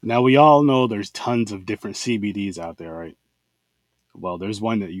Now we all know there's tons of different CBDs out there, right? Well, there's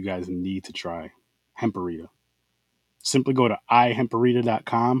one that you guys need to try. Hemperita. Simply go to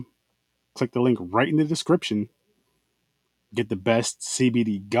ihemperita.com, click the link right in the description, get the best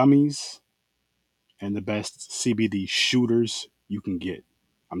CBD gummies and the best CBD shooters you can get.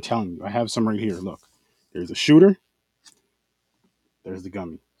 I'm telling you, I have some right here. Look, there's a shooter, there's the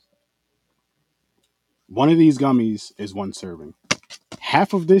gummy. One of these gummies is one serving.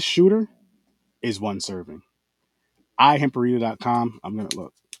 Half of this shooter is one serving. ihemperita.com. I'm going to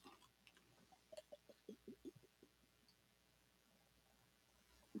look.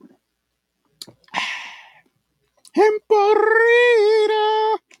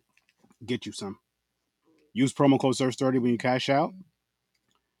 Hemperita. Get you some. Use promo code SURF30 when you cash out.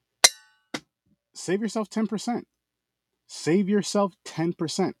 Save yourself 10%. Save yourself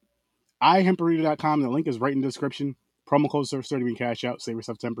 10%. ihemperita.com. The link is right in the description. Promo code SURF30 when you cash out. Save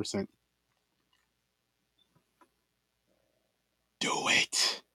yourself 10%. Do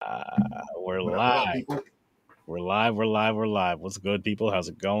it. We're What live. up, people? We're live. We're live. We're live. What's good, people? How's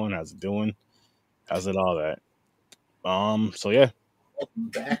it going? How's it doing? How's it all that? So yeah, Welcome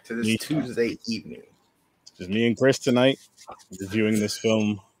back to this Me. Tuesday evening. it's just me and Chris tonight reviewing this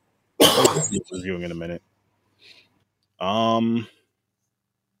film. Reviewing in a minute. We'll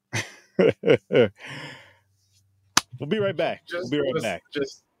be right back. We'll be right back.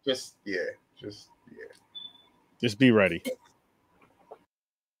 Just Just be ready.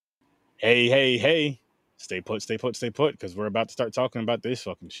 Hey. Stay put, because we're about to start talking about this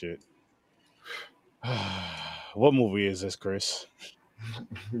fucking shit. What movie is this, Chris?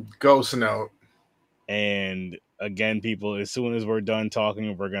 Ghost Note. And again, people, as soon as we're done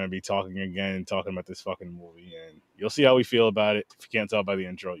talking, we're going to be talking again and talking about this fucking movie. And you'll see how we feel about it. If you can't tell by the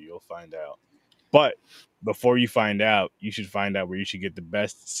intro, you'll find out. But before you find out, you should find out where you should get the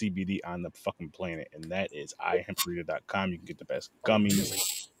best CBD on the fucking planet. And that is ihemperita.com. You can get the best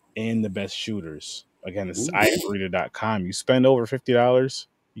gummies and the best shooters. Again, it's ihemperita.com. You spend over $50,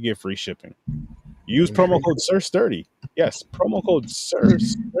 you get free shipping. Use promo code SURF30. Yes, promo code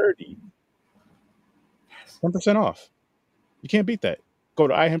SURF30. 10% off. You can't beat that. Go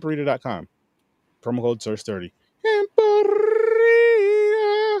to ihemperita.com. Promo code SURF30. Hemperita.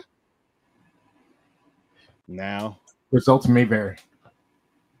 Now, Results may vary.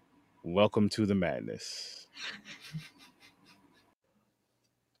 welcome to the madness.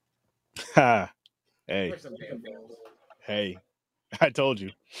 Ha. Hey, I told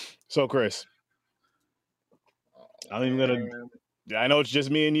you. So, Chris, I'm even gonna. I know it's just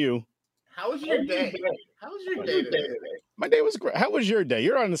me and you. How was your day? How was your day today? My day was great. How was your day?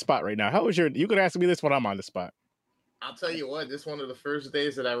 You're on the spot right now. How was your? You could ask me this when I'm on the spot. I'll tell you what, this is one of the first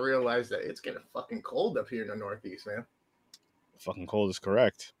days that I realized that it's getting fucking cold up here in the Northeast, man. Fucking cold is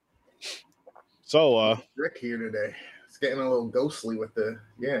correct. So, Rick here today. It's getting a little ghostly with the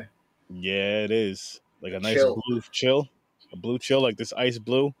yeah, it is like a nice Chill. blue chill, a blue chill like this ice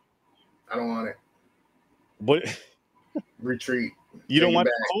blue. I don't want it. What? Retreat. You don't Take it want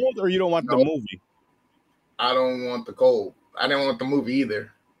back. the cold, or you don't want the Nope. movie? I don't want the cold. I didn't want the movie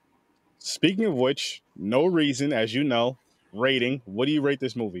either. Speaking of which, No Reason, as you know, rating. What do you rate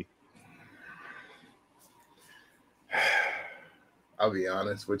this movie? I'll be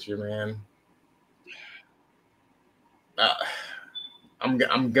honest with you, man. I'm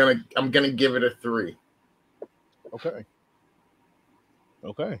gonna give it a 3.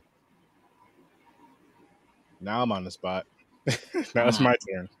 Okay. Now I'm on the spot. Now it's my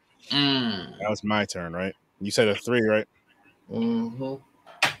turn. Now it's my turn, right? You said a 3, right? Mm-hmm.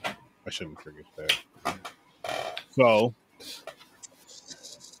 I shouldn't forget that. So,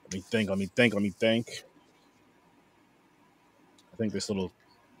 let me think. I think this little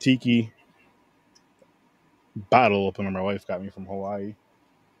tiki bottle opener my wife got me from Hawaii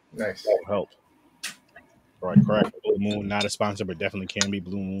Nice. will help. All right, correct. Blue Moon, not a sponsor, but definitely can be.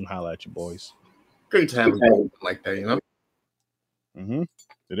 Blue Moon, holla at you boys. Great to have a group like that, you know? Mm-hmm.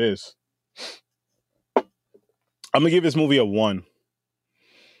 It is. I'm gonna give this movie a 1.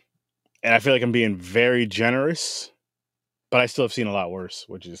 And I feel like I'm being very generous, but I still have seen a lot worse,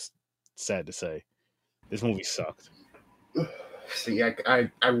 which is sad to say. This movie sucked. See, I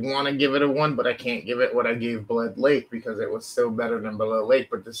want to give it a 1, but I can't give it what I gave Blood Lake because it was still better than Blood Lake,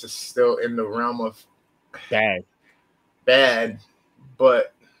 but this is still in the realm of Bad.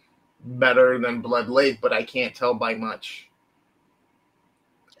 but better than Blood Lake, but I can't tell by much.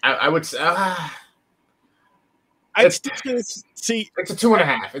 I would say See, it's a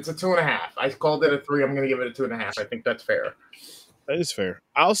 2.5. It's a 2.5. I called it a 3. I'm gonna give it a 2.5. I think that's fair. that is fair.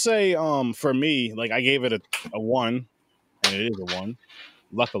 I'll say, for me, like I gave it a 1, and it is a 1.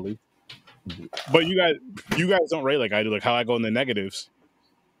 luckily. But you guys don't rate like I do, like how I go in the negatives.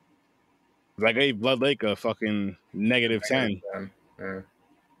 I gave Blood Lake a fucking -10. Yeah.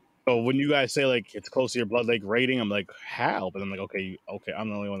 So when you guys say like it's close to your Blood Lake rating, I'm like, how? But I'm like, okay, I'm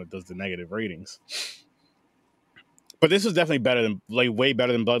the only one that does the negative ratings. But this was definitely better than, like, way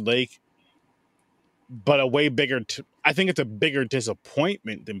better than Blood Lake. But a way bigger, I think it's a bigger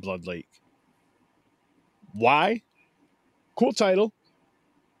disappointment than Blood Lake. Why? Cool title,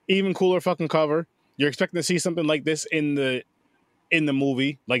 even cooler fucking cover. You're expecting to see something like this in the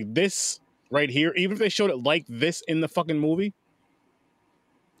movie, like this right here. Even if they showed it like this in the fucking movie,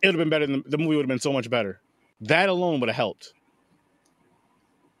 it would have been better. The movie would have been so much better. That alone would have helped.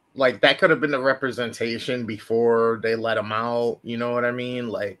 Like that could have been the representation before they let him out. You know what I mean?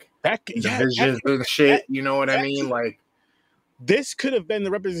 Like the visions and shit. You know what I mean? Like this could have been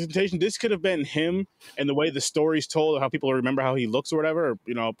the representation. This could have been him and the way the story's told, or how people remember how he looks or whatever, or,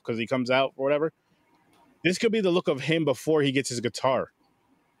 you know, because he comes out or whatever. This could be the look of him before he gets his guitar.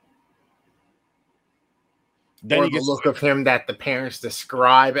 Then or the look of him that the parents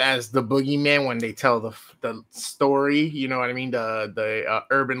describe as the boogeyman when they tell the story. You know what I mean? The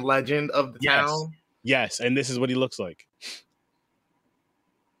urban legend of the town. Yes, and this is what he looks like.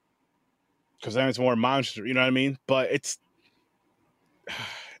 Because then it's more monster. You know what I mean? But it's...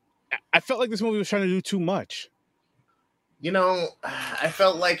 I felt like this movie was trying to do too much. You know, I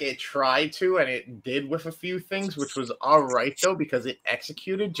felt like it tried to, and it did with a few things, which was all right, though, because it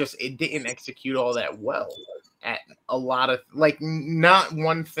executed. Just it didn't execute all that well. At a lot of, like, not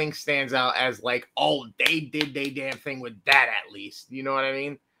one thing stands out as like, oh, they did their damn thing with that, at least. You know what I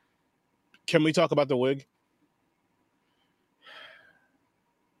mean? Can we talk about the wig?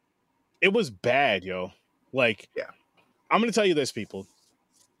 It was bad, yo. Like, yeah. I'm going to tell you this, people.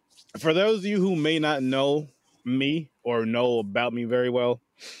 For those of you who may not know me or know about me very well,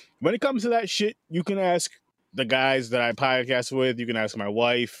 when it comes to that shit, you can ask the guys that I podcast with. You can ask my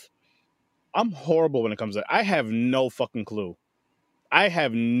wife. I'm horrible when it comes to that. I have no fucking clue. I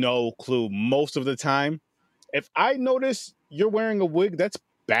have no clue most of the time. If I notice you're wearing a wig, that's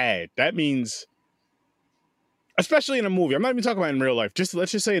bad. That means, especially in a movie. I'm not even talking about in real life.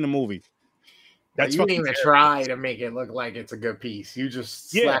 Let's just say in a movie. That's you didn't even try to make it look like it's a good piece. You just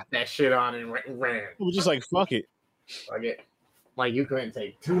slapped that shit on and ran. It was just like, fuck it. Fuck it. Like you couldn't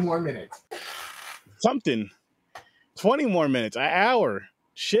take 2 more minutes. Something. 20 more minutes. An hour.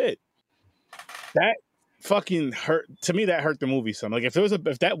 Shit. That fucking hurt. To me, that hurt the movie some. Like if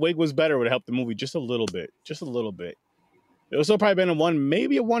that wig was better, it would have helped the movie just a little bit. Just a little bit. It would still probably been a 1,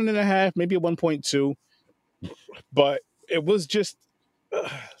 maybe a 1.5, maybe a 1.2. But it was just...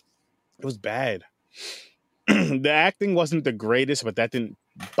 it was bad. The acting wasn't the greatest, but that didn't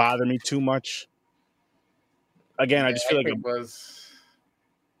bother me too much. Again, I just feel like it was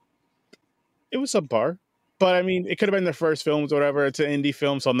subpar. But I mean, it could have been their first films or whatever. It's an indie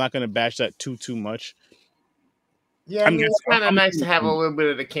film, so I'm not going to bash that too much. Yeah, I mean, it's kind of nice to have a little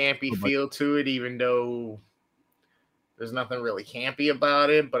bit of the campy feel to it, even though there's nothing really campy about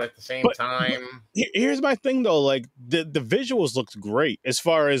it, but at the same time, here's my thing though. Like the visuals looked great as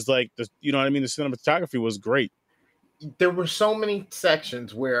far as like you know what I mean? The cinematography was great. There were so many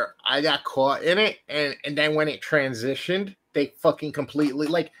sections where I got caught in it, and then when it transitioned, they fucking completely,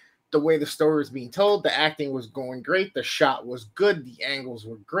 like, the way the story was being told, the acting was going great, the shot was good, the angles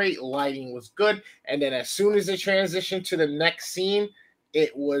were great, lighting was good, and then as soon as it transitioned to the next scene,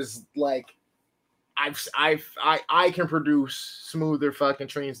 it was like, I can produce smoother fucking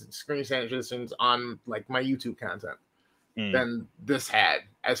screen transitions on like my YouTube content than this had,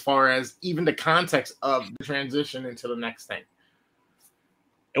 as far as even the context of the transition into the next thing.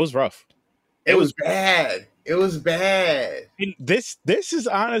 It was rough. It was bad. It was bad. This is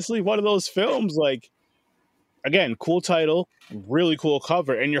honestly one of those films, like, again, cool title, really cool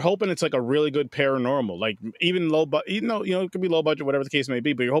cover, and you're hoping it's like a really good paranormal, like even low, but you know, it could be low budget, whatever the case may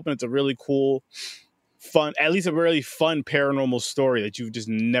be, but you're hoping it's a really cool, fun, at least a really fun paranormal story that you've just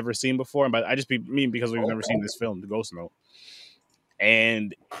never seen before. And I just mean because we've never seen this film, The Ghost Note,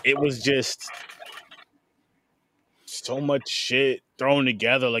 and it was just so much shit thrown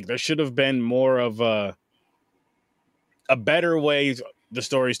together. Like there should have been more of a better way the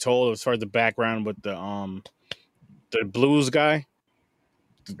story's told as far as the background with the blues guy.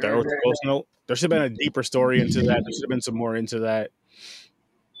 There was the Ghost Note. There should have been a deeper story into that. There should have been some more into that.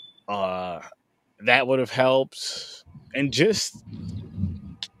 That would have helped. And just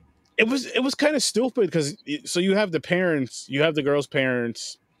it was kind of stupid because so you have the girl's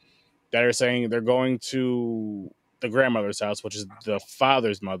parents that are saying they're going to the grandmother's house, which is the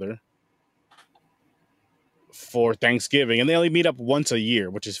father's mother. for Thanksgiving, and they only meet up once a year,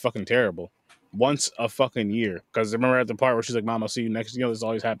 which is fucking terrible. Once a fucking year. Because remember at the part where she's like, Mom, I'll see you next, this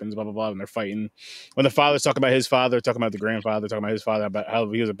always happens, blah, blah, blah, and they're fighting. When the father's talking about his father, talking about the grandfather, talking about his father, about how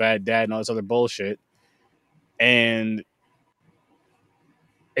he was a bad dad and all this other bullshit. And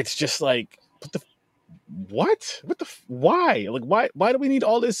it's just like, what? Why? Like, why do we need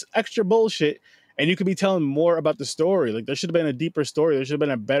all this extra bullshit? And you could be telling more about the story. Like, there should have been a deeper story. There should have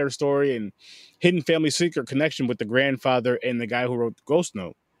been a better story and hidden family secret connection with the grandfather and the guy who wrote Ghost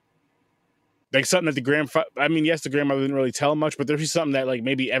Note. Like something that the grandfather, I mean, yes, the grandmother didn't really tell much, but there's something that like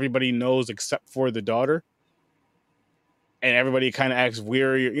maybe everybody knows except for the daughter. And everybody kind of acts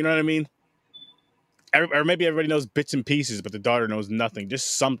weary. You know what I mean? Or maybe everybody knows bits and pieces, but the daughter knows nothing.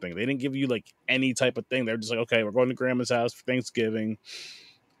 Just something. They didn't give you like any type of thing. They're just like, okay, we're going to grandma's house for Thanksgiving.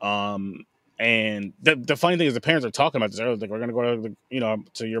 And the funny thing is the parents are talking about this earlier. Like, we're going to go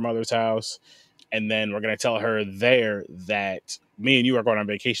to your mother's house. And then we're going to tell her there that me and you are going on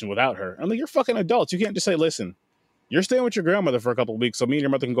vacation without her. I'm like, you're fucking adults. You can't just say, listen, you're staying with your grandmother for a couple of weeks, so me and your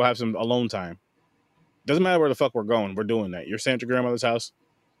mother can go have some alone time. Doesn't matter where the fuck we're going. We're doing that. You're staying at your grandmother's house.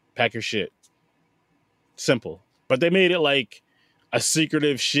 Pack your shit. Simple. But they made it like a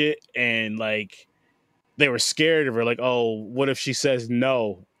secretive shit, and like they were scared of her. Like, oh, what if she says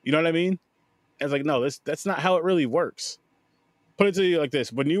no? You know what I mean? And it's like, no, that's not how it really works. Put it to you like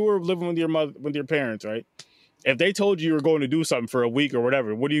this: when you were living with your mother, with your parents, right? If they told you were going to do something for a week or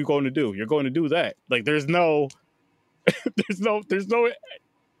whatever, what are you going to do? You're going to do that. Like, there's no.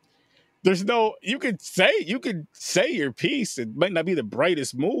 You could say your piece. It might not be the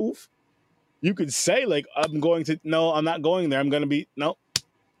brightest move. You could say like, I'm not going there. I'm going to be no.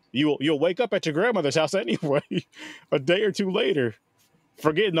 You'll wake up at your grandmother's house anyway, a day or two later,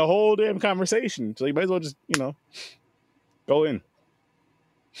 forgetting the whole damn conversation. So you might as well just go in.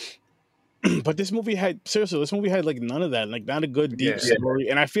 But this movie had like none of that, like not a good deep story.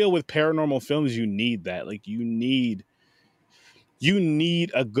 And I feel with paranormal films, you need that. Like you need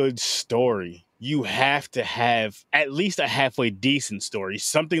a good story. You have to have at least a halfway decent story,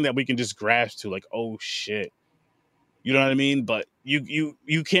 something that we can just grasp to, like, oh shit. You know what I mean? But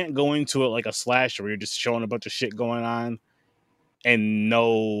you can't go into it like a slasher where you're just showing a bunch of shit going on and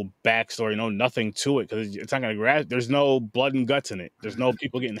no backstory, no nothing to it, because it's not gonna grasp. There's no blood and guts in it. There's no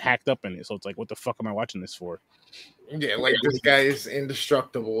people getting hacked up in it. So it's like, what the fuck am I watching this for? Yeah, like this guy is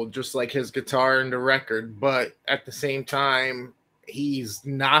indestructible, just like his guitar in the record, but at the same time, he's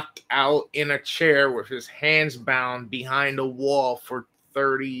knocked out in a chair with his hands bound behind a wall for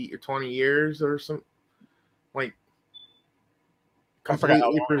 30 or 20 years or something. Like,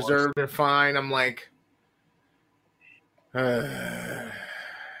 completely preserved and fine. I'm like, yeah,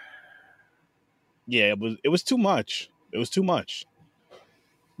 it was too much. It was too much.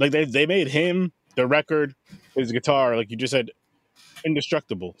 Like they made him, the record, his guitar, like you just said,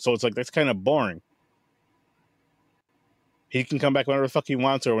 indestructible. So it's like, that's kind of boring. He can come back whenever the fuck he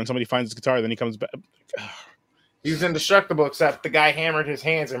wants, or when somebody finds his guitar, then he comes back. He's indestructible, except the guy hammered his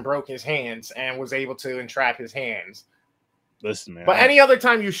hands and broke his hands and was able to entrap his hands. Listen, man. But any other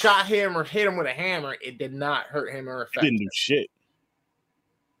time you shot him or hit him with a hammer, it did not hurt him or affect him. Didn't do shit.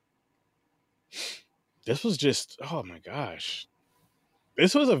 This was just, oh my gosh.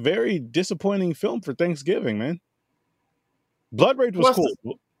 This was a very disappointing film for Thanksgiving, man. Blood Rage was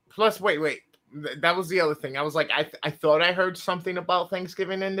cool. Plus, wait. That was the other thing. I was like, I thought I heard something about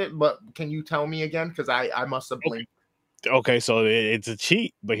Thanksgiving in it, but can you tell me again? Because I must have blinked. Okay, so it's a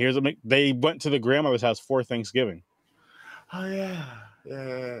cheat, but they went to the grandmother's house for Thanksgiving. Oh,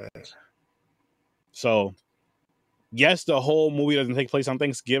 yeah. So, yes, the whole movie doesn't take place on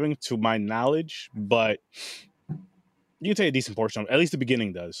Thanksgiving, to my knowledge, but you can take a decent portion of it. At least the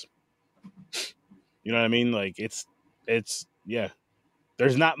beginning does. You know what I mean? Like, it's yeah.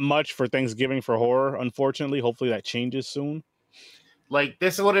 There's not much for Thanksgiving for horror, unfortunately. Hopefully that changes soon. Like,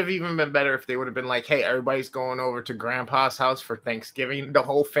 this would have even been better if they would have been like, hey, everybody's going over to Grandpa's house for Thanksgiving. The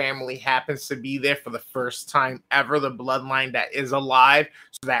whole family happens to be there for the first time ever, the bloodline that is alive.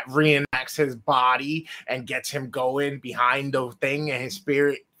 So that reenacts his body and gets him going behind the thing and his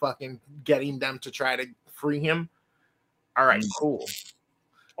spirit fucking getting them to try to free him. All right, cool.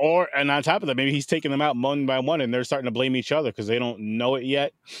 And on top of that, maybe he's taking them out one by one and they're starting to blame each other because they don't know it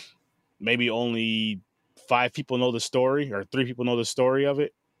yet. Maybe only 5 people know the story, or 3 people know the story of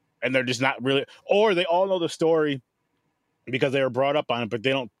it. And they're just not really, or they all know the story because they were brought up on it, but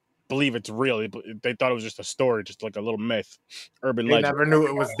they don't believe it's real. They thought it was just a story, just like a little myth, urban legend. They never knew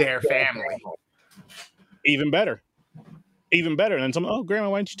it was their family. Even better. And then someone, oh,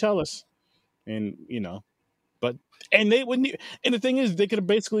 Grandma, why didn't you tell us? And, but, and they wouldn't, and the thing is, they could have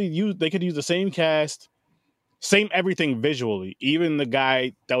basically use the same cast Same everything visually. Even the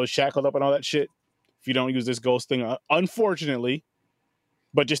guy that was shackled up and all that shit. If you don't use this ghost thing, unfortunately,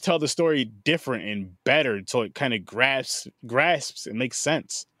 but just tell the story different and better, so it kind of grasps and makes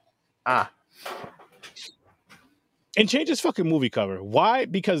sense. And change this fucking movie cover. Why?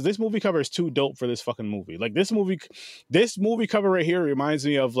 Because this movie cover is too dope for this fucking movie. Like this movie cover right here reminds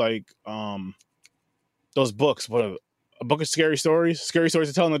me of like those books. What a book of scary stories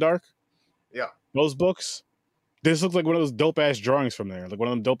to tell in the dark. Yeah, those books. This looks like one of those dope ass drawings from there, like one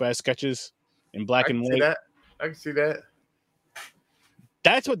of them dope ass sketches in black and white. I can see that.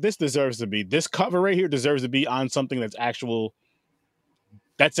 That's what this deserves to be. This cover right here deserves to be on something that's actually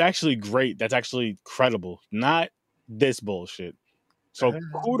great. That's actually credible. Not this bullshit. So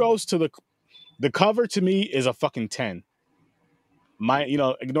kudos to the cover. To me is a fucking 10.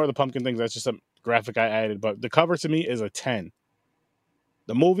 Ignore the pumpkin things. That's just some graphic I added. But the cover to me is a 10.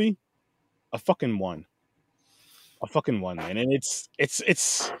 The movie, a fucking 1. A fucking 1, man. And it's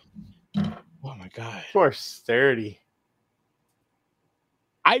oh my god. For sturdy.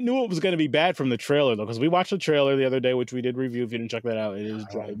 I knew it was going to be bad from the trailer though, because we watched the trailer the other day, which we did review. If you didn't check that out, it is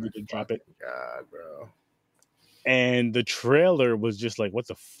we did drop it. God, bro. And the trailer was just like, what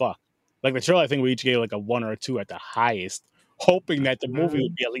the fuck? Like the trailer, I think we each gave like a 1 or a 2 at the highest, hoping that the movie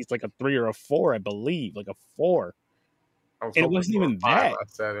would be at least like a 3 or a 4, I believe, like a 4. And it wasn't even that. I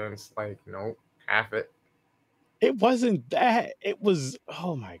said it's like, nope, half it. It wasn't that. It was,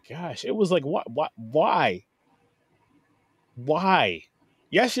 oh my gosh. It was like, what? Why? Why?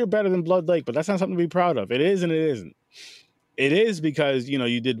 Yes, you're better than Blood Lake, but that's not something to be proud of. It is and it isn't. It is because,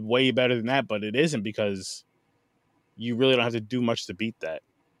 you did way better than that, but it isn't because you really don't have to do much to beat that.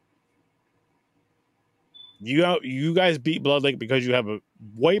 You guys beat Blood Lake because you have a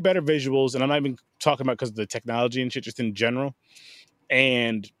way better visuals, and I'm not even talking about because of the technology and shit, just in general.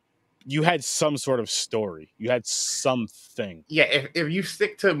 And you had some sort of story. You had something. Yeah, if you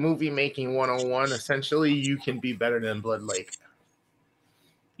stick to movie making 101, essentially, you can be better than Blood Lake.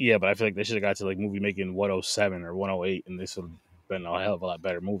 Yeah, but I feel like they should have got to like movie making 107 or 108, and this would have been a hell of a lot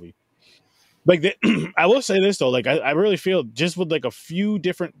better movie. Like, I will say this though, like I really feel just with like a few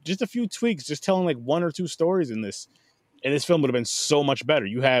tweaks, just telling like 1 or 2 stories in this film would have been so much better.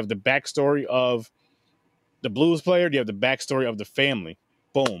 You have the backstory of the blues player, you have the backstory of the family.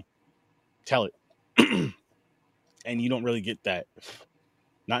 Boom. Tell it. And you don't really get that.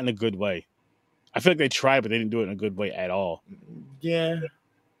 Not in a good way. I feel like they tried, but they didn't do it in a good way at all. Yeah.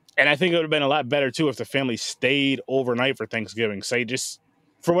 And I think it would have been a lot better too if the family stayed overnight for Thanksgiving. Say just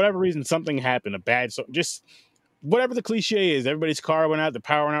for whatever reason something happened, just whatever the cliche is. Everybody's car went out, the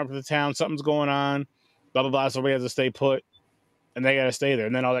power went out for the town, something's going on, blah blah blah. So we have to stay put, and they got to stay there.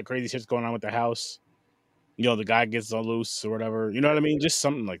 And then all that crazy shit's going on with the house. The guy gets all loose or whatever. You know what I mean? Just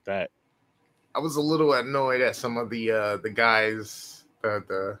something like that. I was a little annoyed at some of the guys,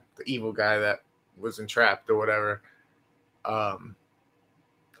 the evil guy that was entrapped or whatever.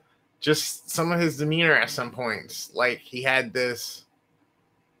 Just some of his demeanor at some points, like he had this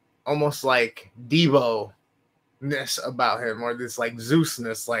almost like Devo-ness about him, or this like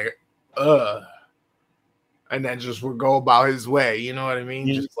Zeus-ness, like and then just would go about his way. You know what I mean?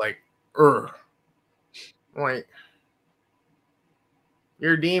 Just like like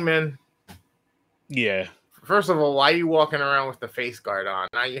you're a demon. Yeah. First of all, why are you walking around with the face guard on?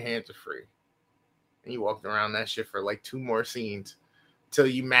 Now your hands are free. And you walked around that shit for like 2 more scenes till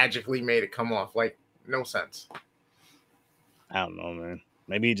you magically made it come off. Like, no sense. I don't know, man.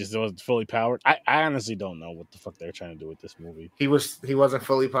 Maybe he just wasn't fully powered. I honestly don't know what the fuck they're trying to do with this movie. He wasn't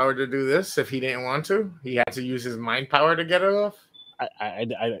fully powered to do this if he didn't want to. He had to use his mind power to get it off. I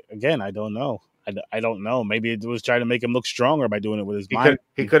don't know. I don't know. Maybe it was trying to make him look stronger by doing it with his mind.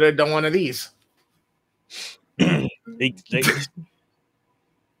 He could have done one of these.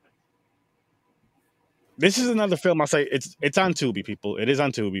 This is another film. I'll say it's on Tubi, people. It is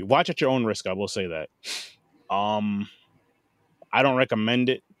on Tubi. Watch at your own risk. I will say that. I don't recommend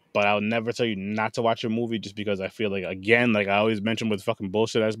it, but I'll never tell you not to watch a movie just because I feel like, again, like I always mention with fucking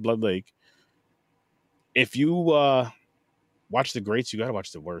bullshit as Blood Lake. If you watch the greats, you gotta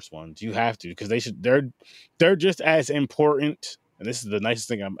watch the worst ones. You have to, because they're just as important. And this is the nicest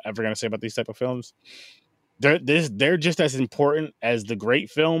thing I'm ever gonna say about these type of films. They're just as important as the great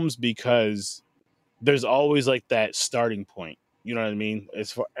films, because there's always like that starting point. You know what I mean?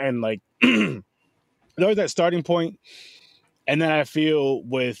 And like there's that starting point, and then I feel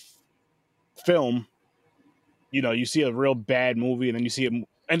with film, you see a real bad movie, and then you see it,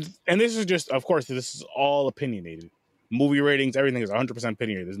 and this is just, of course, this is all opinionated. Movie ratings, everything is 100%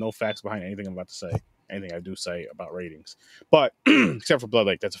 opinionated. There's no facts behind anything I'm about to say. Anything I do say about ratings, but except for Blood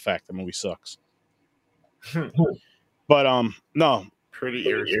Lake, that's a fact. The movie sucks.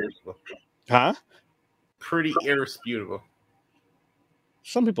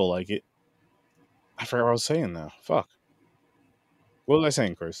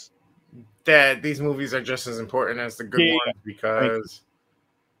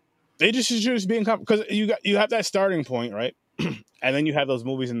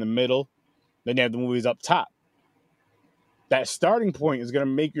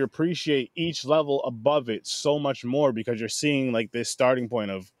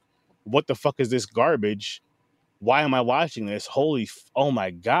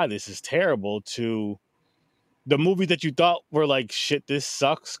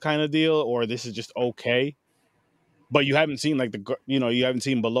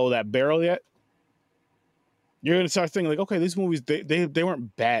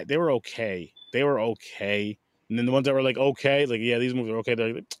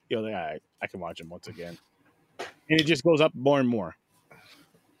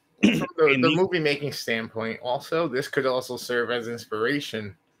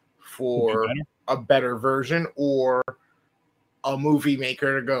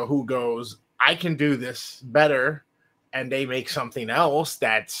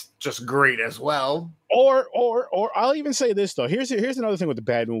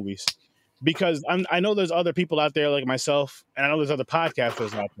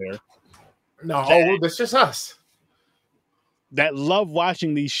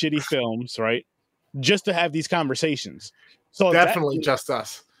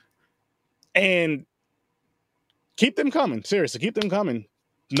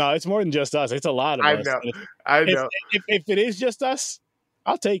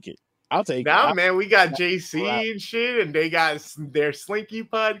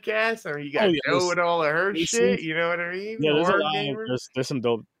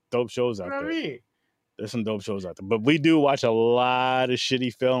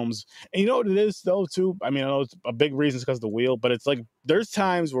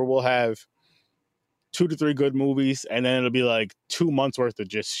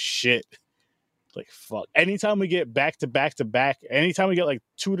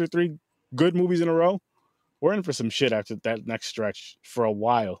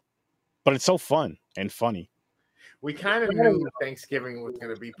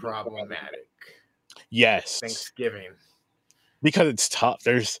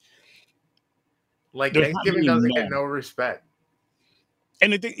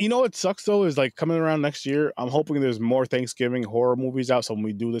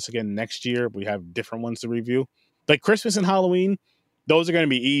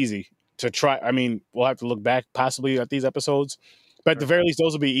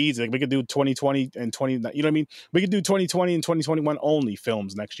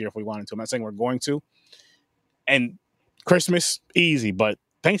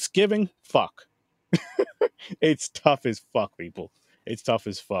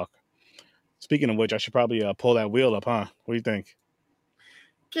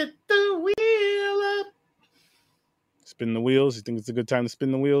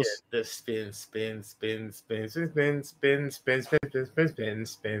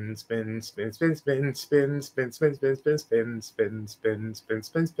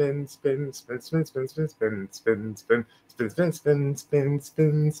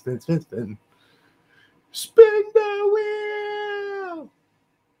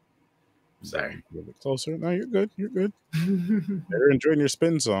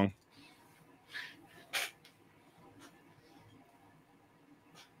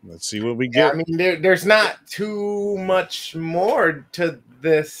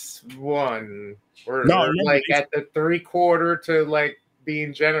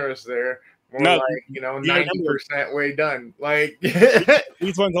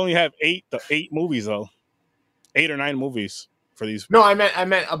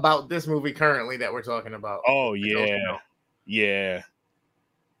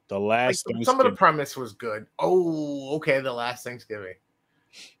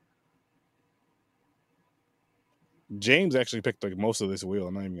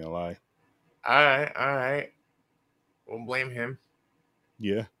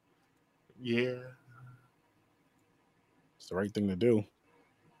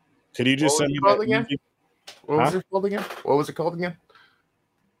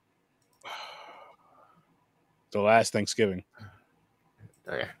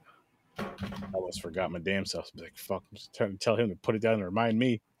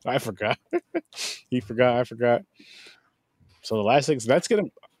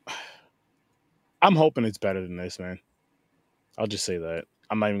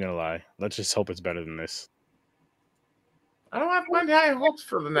 I'm not even gonna lie. Let's just hope it's better than this. I don't have many high hopes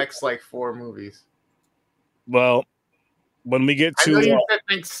for the next like 4 movies. Well, when we get I know to you said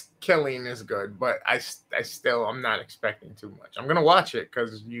Thanksgiving is good, but I'm not expecting too much. I'm gonna watch it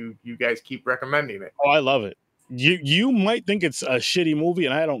because you guys keep recommending it. oh, I love it. You might think it's a shitty movie,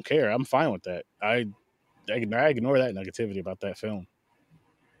 and I don't care. I'm fine with that. I ignore that negativity about that film.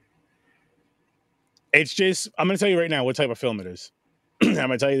 It's just I'm gonna tell you right now what type of film it is. I'm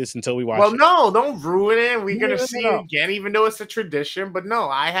gonna tell you this until we watch Well, it. no, don't ruin it. We're gonna No. see it again, even though it's a tradition. But no,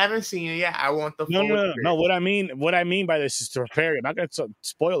 I haven't seen it yet. I want the full No. experience. What I mean by this is to prepare you. I'm not gonna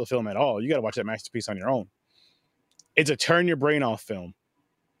spoil the film at all. You got to watch that masterpiece on your own. It's a turn your brain off film.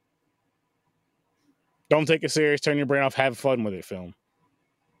 Don't take it serious. Turn your brain off. Have fun with it. Film.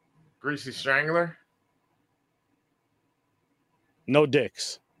 Greasy Strangler. No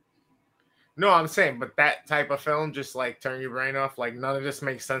dicks. No, I'm saying, but that type of film, just like turn your brain off. Like none of this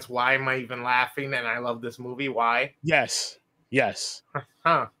makes sense. Why am I even laughing? And I love this movie. Why? Yes.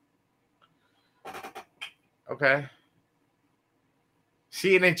 Huh. Okay.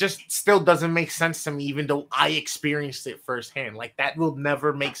 See, and it just still doesn't make sense to me, even though I experienced it firsthand. Like that will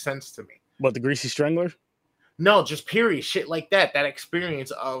never make sense to me. What, the Greasy Strangler? No, just period shit like that. That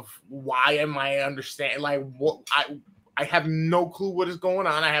experience of why am I understand? Like what I have no clue what is going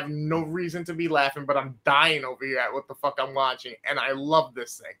on. I have no reason to be laughing, but I'm dying over here at what the fuck I'm watching, and I love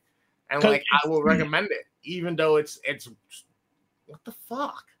this thing. And like I will recommend it, even though it's what the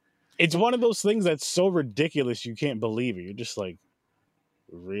fuck. It's one of those things that's so ridiculous you can't believe it. You're just like,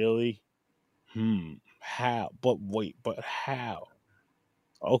 really? How? But wait, but how?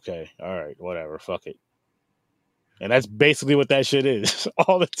 Okay, all right, whatever, fuck it. And that's basically what that shit is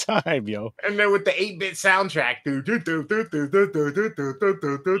all the time, yo. And then with the 8-bit soundtrack, I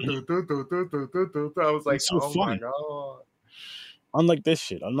was like, It's so oh fun. my god. Unlike this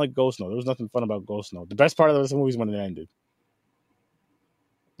shit, unlike Ghost Note, there was nothing fun about Ghost Note. The best part of this movie is when it ended.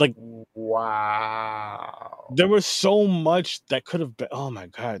 Like, wow. there was so much that could have been. Oh my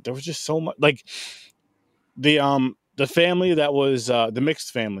god, there was just so much. Like the family that was the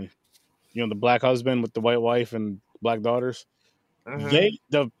mixed family, you know, the black husband with the white wife and black daughters.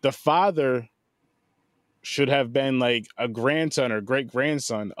 Mm-hmm. The father should have been like a grandson or great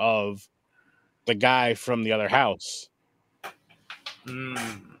grandson of the guy from the other house.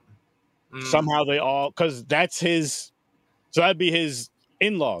 Somehow they all, because that's his, so that'd be his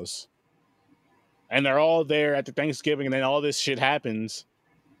in-laws, and they're all there at the Thanksgiving, and then all this shit happens,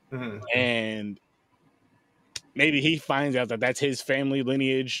 and maybe he finds out that that's his family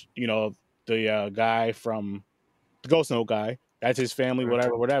lineage, you know, the guy from the Ghost Note guy, that's his family,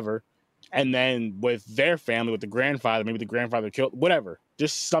 whatever. And then with their family, with the grandfather, maybe the grandfather killed, whatever,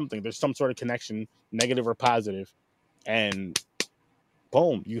 just something. There's some sort of connection, negative or positive, and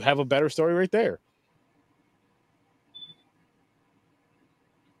boom, you have a better story right there.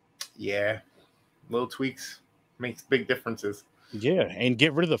 Yeah, little tweaks makes big differences. Yeah, and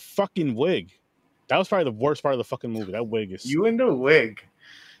get rid of the fucking wig. That was probably the worst part of the fucking movie. That wig is. You into a wig?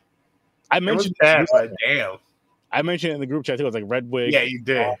 I mentioned that, but damn. I mentioned it in the group chat too. It was like red wig. Yeah, you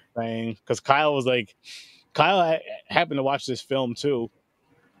did. Because Kyle was like, Kyle happened to watch this film too,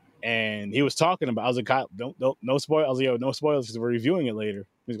 and he was talking about. I was like, Kyle, no spoil. I was like, yo, no spoilers because we're reviewing it later.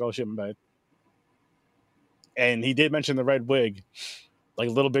 He's like, oh shit, my bad. And he did mention the red wig, like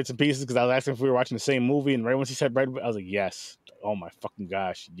little bits and pieces, because I was asking if we were watching the same movie, and right once he said red wig, I was like, yes. Oh my fucking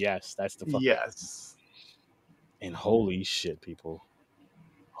gosh, yes, that's the fucking. Yes. And holy shit, people.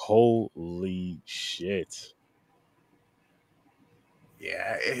 Holy shit.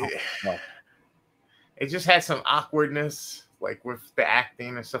 Yeah, it just had some awkwardness, like with the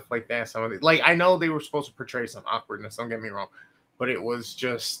acting and stuff like that. Some of it, like I know they were supposed to portray some awkwardness. Don't get me wrong, but it was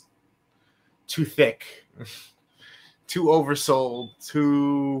just too thick, too oversold,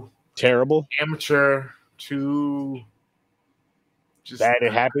 too terrible, amateur, too just bad.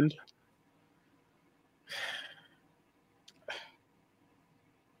 It happened.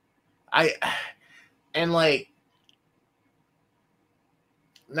 And like.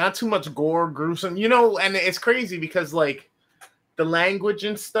 Not too much gore, gruesome, you know, and it's crazy because like the language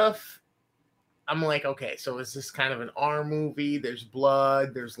and stuff, I'm like, okay, so is this kind of an R movie? There's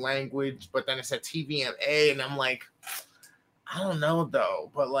blood, there's language, but then it's a TVMA, and I'm like, I don't know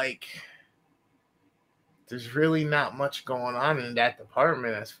though, but like there's really not much going on in that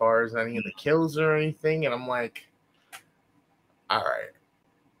department as far as any of the kills or anything, and I'm like, all right,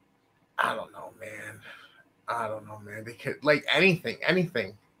 I don't know, man. They could like anything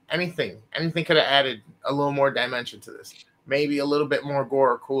could have added a little more dimension to this. Maybe a little bit more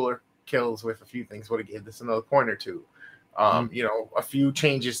gore or cooler kills with a few things would have given this another point or two. You know, a few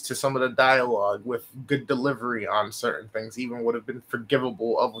changes to some of the dialogue with good delivery on certain things even would have been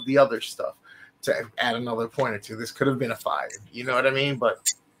forgivable of the other stuff. To add another point or two, this could have been a 5. You know what I mean? But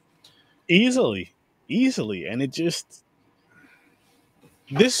easily, and it just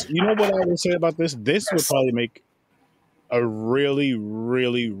this. You know what I would say about this? This would probably make a really,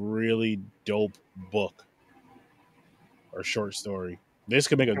 really, really dope book or short story. This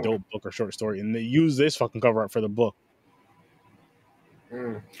could make a dope book or short story, and they use this fucking cover art for the book.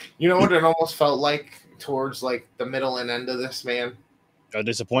 You know what it almost felt like towards like the middle and end of this, man? A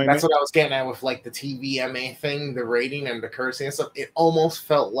disappointment. That's what I was getting at with like the TVMA thing, the rating and the cursing and stuff. It almost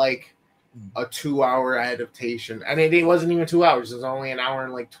felt like a 2-hour adaptation, and it wasn't even 2 hours. It was only an hour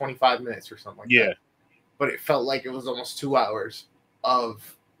and like 25 minutes or something like that. But it felt like it was almost 2 hours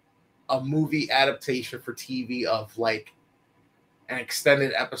of a movie adaptation for TV of like an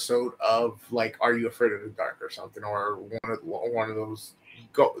extended episode of like Are You Afraid of the Dark or something, or one of those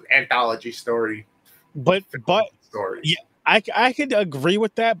anthology stories. But yeah, I could agree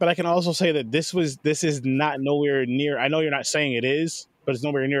with that, but I can also say that this is not nowhere near. I know you're not saying it is, but it's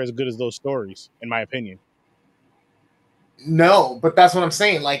nowhere near as good as those stories, in my opinion. No, but that's what I'm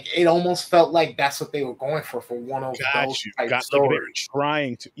saying. Like, it almost felt like that's what they were going for one of those type stories.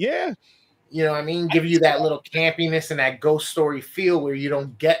 Trying to, yeah. You know what I mean? Give you that little campiness and that ghost story feel where you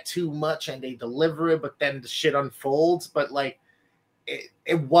don't get too much and they deliver it, but then the shit unfolds. But like,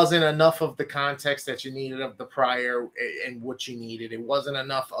 it wasn't enough of the context that you needed of the prior and what you needed. It wasn't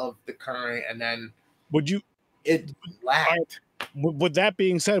enough of the current, and then it lacked. With that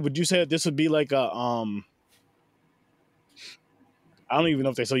being said, would you say that this would be like a I don't even know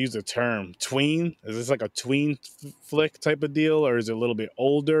if they still use the term tween? Is this like a tween flick type of deal, or is it a little bit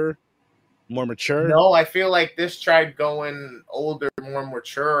older, more mature? No, I feel like this tried going older, more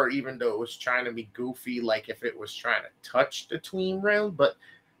mature, even though it was trying to be goofy, like if it was trying to touch the tween realm. But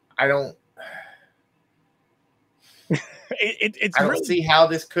I don't. I don't see how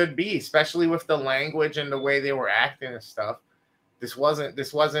this could be, especially with the language and the way they were acting and stuff. This wasn't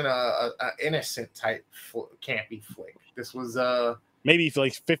a innocent type campy flick. This was maybe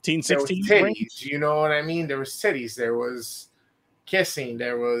like 15, 16. There was titties, you know what I mean? There was titties. There was kissing.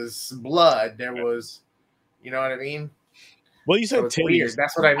 There was blood. There was, you know what I mean? Well, you said titties. Weird.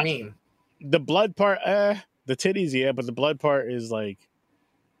 That's what I mean. The blood part, the titties, yeah, but the blood part is like,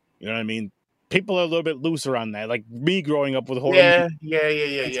 you know what I mean? People are a little bit looser on that. Like me growing up with horror.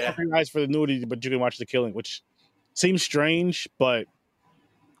 Yeah. Sacrifice for the nudity, but you can watch the killing, which seems strange, but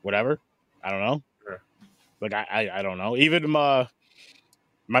whatever. I don't know. Sure. Like I don't know. Even my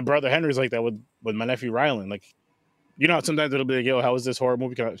brother Henry's like that with my nephew Rylan. Like, you know, sometimes it'll be like, yo, how was this horror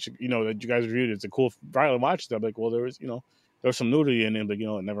movie? You know, that you guys reviewed. It's a cool. Rylan watched it. I'm like, well, there was some nudity in it. But, you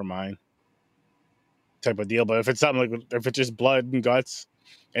know, never mind. Type of deal. But if it's something like, if it's just blood and guts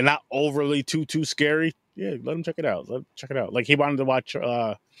and not overly too scary, yeah, let him check it out. Like he wanted to watch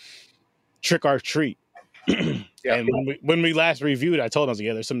Trick or Treat. Yeah. And when we last reviewed, I told him, I was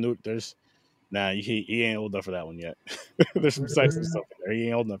like, yeah, nah, he ain't old enough for that one yet. There's some sex and stuff in there. He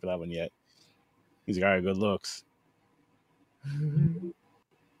ain't old enough for that one yet. He's like, all right, good looks.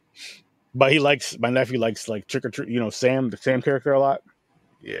 But my nephew likes like Trick or Treat, you know, the Sam character a lot.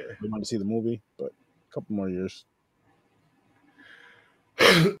 Yeah. We want to see the movie, but a couple more years.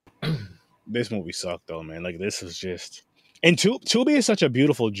 This movie sucked though, man. Like, this is just. And Tubi is such a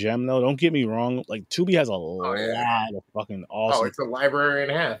beautiful gem, though. Don't get me wrong. Like, Tubi has a lot of fucking awesome. Oh, it's a library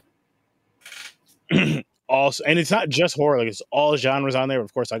and a half. Also, and it's not just horror. Like, it's all genres on there.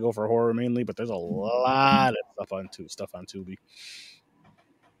 Of course, I go for horror mainly, but there's a lot of stuff on Tubi.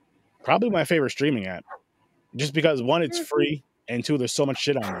 Probably my favorite streaming app, just because one, it's free, and two, there's so much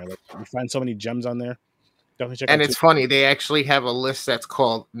shit on there. Like, you find so many gems on there. Definitely check. And it's funny, they actually have a list that's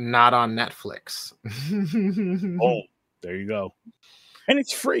called "Not on Netflix." Oh. There you go. And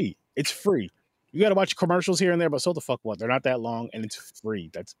it's free. It's free. You got to watch commercials here and there, but so the fuck what? They're not that long, and it's free.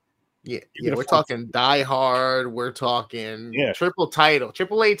 That's we're talking Die Hard. We're talking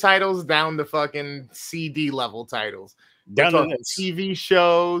AAA titles down to fucking CD level titles. Down to TV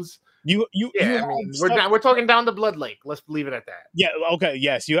shows. We're talking down to Blood Lake. Let's leave it at that. Yeah. Okay.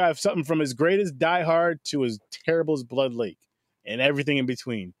 Yes, you have something from as great as Die Hard to as terrible as Blood Lake, and everything in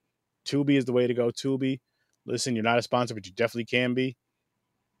between. Tubi is the way to go. Tubi. Listen, you're not a sponsor, but you definitely can be.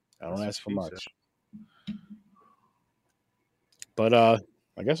 I don't ask for much. But I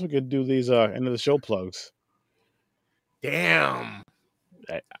guess we could do these end of the show plugs. Damn.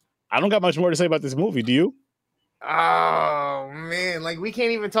 I don't got much more to say about this movie. Do you? Oh man, like we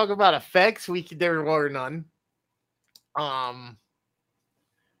can't even talk about effects. There were none.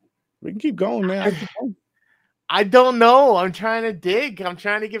 We can keep going, man. I don't know. I'm trying to dig. I'm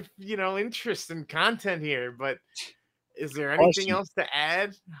trying to get, interest and content here. But is there anything Question. else to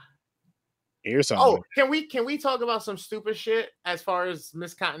add? Here's Oh, something. can we talk about some stupid shit as far as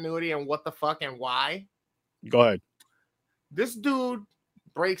miscontinuity and what the fuck and why? Go ahead. This dude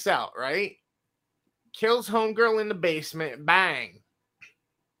breaks out, right? Kills homegirl in the basement. Bang.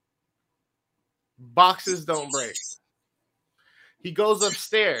 Boxes don't break. He goes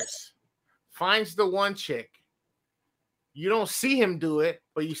upstairs, finds the one chick. You don't see him do it,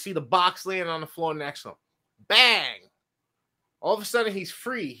 but you see the box laying on the floor next to him. Bang! All of a sudden, he's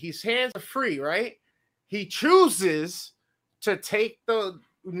free. His hands are free, right? He chooses to take the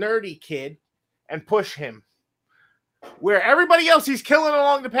nerdy kid and push him. Where everybody else he's killing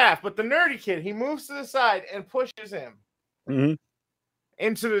along the path, but the nerdy kid, he moves to the side and pushes him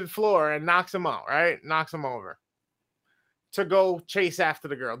into the floor and knocks him out, right? Knocks him over to go chase after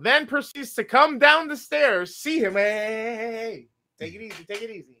the girl. Then proceeds to come down the stairs, see him, hey, take it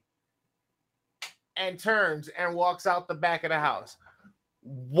easy. And turns and walks out the back of the house.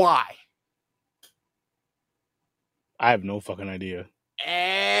 Why? I have no fucking idea.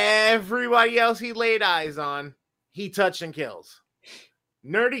 Everybody else he laid eyes on, he touched and kills.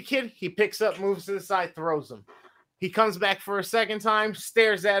 Nerdy kid, he picks up, moves to the side, throws him. He comes back for a second time,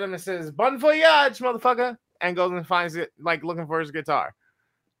 stares at him and says, "Bon voyage, motherfucker," and goes and finds it, like looking for his guitar.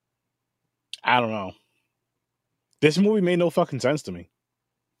 I don't know. This movie made no fucking sense to me.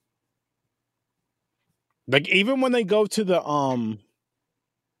 Like, even when they go to the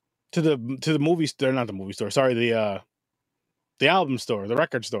movie store, not the movie store, sorry, the album store, the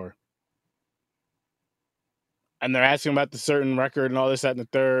record store. And they're asking about the certain record and all this, that, and the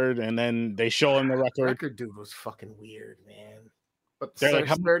third, and then they show him the record. Record dude was fucking weird, man. But the Sir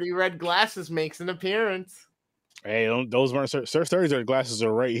Sturdy red glasses makes an appearance. Hey, those weren't Sir Sturdy's red glasses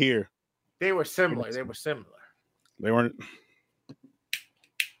are right here. They were similar. They weren't.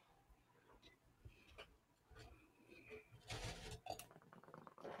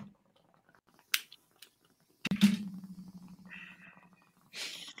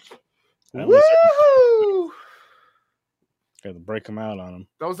 Woohoo! Got to break them out on them.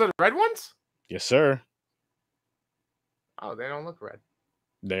 Those are the red ones? Yes, sir. Oh, they don't look red.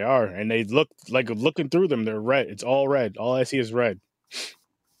 They are, and they look like looking through them. They're red. It's all red. All I see is red.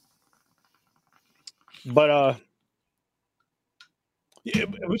 But yeah,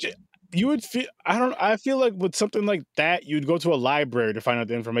 you would feel. I feel like with something like that, you'd go to a library to find out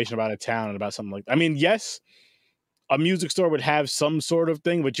the information about a town and about something like that. I mean, yes, a music store would have some sort of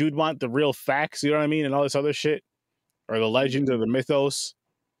thing, but you'd want the real facts. You know what I mean, and all this other shit, or the legend or the mythos.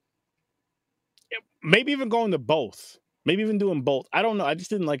 Maybe even going to both. Maybe even doing both. I don't know. I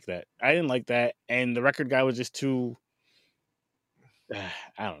just didn't like that. I didn't like that. And the record guy was just too...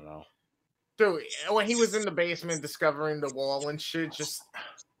 I don't know. Dude, when he was in the basement discovering the wall and shit, just...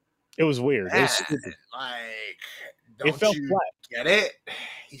 It was weird. It was stupid. Like, it felt you flat. Get it?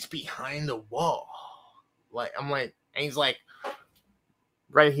 He's behind the wall. Like, I'm like... And he's like...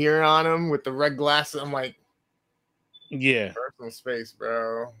 Right here on him with the red glasses. I'm like... Yeah. Personal space,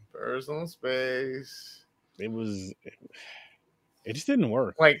 bro. Personal space. It just didn't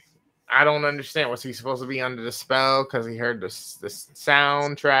work. Like, I don't understand. Was he supposed to be under the spell because he heard this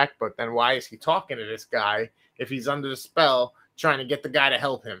soundtrack? But then why is he talking to this guy if he's under the spell trying to get the guy to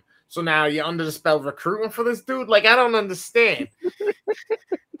help him? So now you're under the spell recruiting for this dude? Like, I don't understand.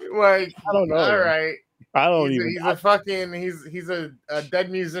 Like, I don't know. All right. I don't He's a Dead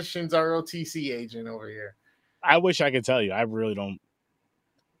Musicians ROTC agent over here. I wish I could tell you. I really don't.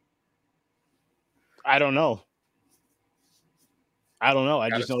 I don't know. I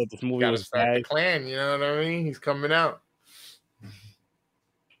just know that this movie was bad. The clan, you know what I mean? He's coming out.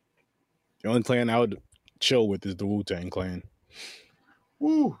 The only clan I would chill with is the Wu-Tang Clan.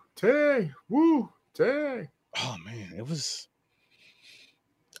 Wu-Tang. Oh man, it was.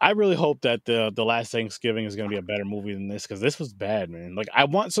 I really hope that the Last Thanksgiving is going to be a better movie than this, because this was bad, man. Like, I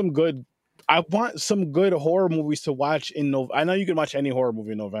want some good horror movies to watch in November. I know you can watch any horror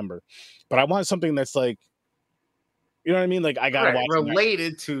movie in November, but I want something that's like, you know what I mean? Like, I gotta watch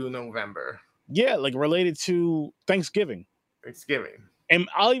related to November. Yeah, like related to Thanksgiving. And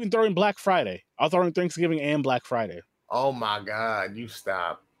I'll even throw in Black Friday. I'll throw in Thanksgiving and Black Friday. Oh my God, you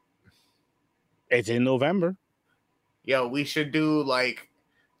stop. It's in November. Yo, we should do, like,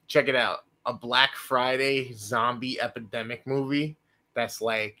 check it out, a Black Friday zombie epidemic movie that's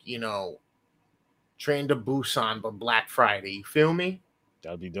like, Train to Busan, but Black Friday. You feel me?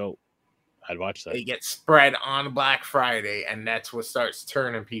 That'd be dope. I'd watch that. They get spread on Black Friday, and that's what starts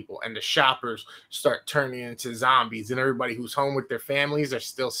turning people. And the shoppers start turning into zombies, and everybody who's home with their families are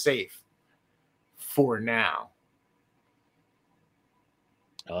still safe for now.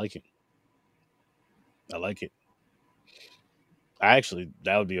 I like it. I like it. Actually,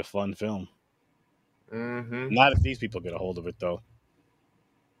 that would be a fun film. Mm-hmm. Not if these people get a hold of it, though.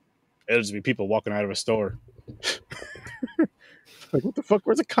 It'll just be people walking out of a store. Like, what the fuck?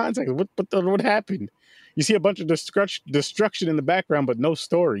 Where's the context? What happened? You see a bunch of destruction in the background, but no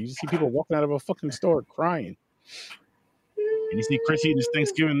story. You see people walking out of a fucking store crying. And you see Chris eating his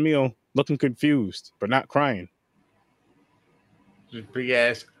Thanksgiving meal, looking confused, but not crying. Just big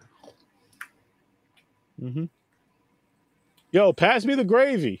ass. Mm-hmm. Yo, pass me the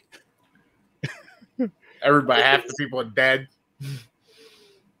gravy. Everybody, half the people are dead.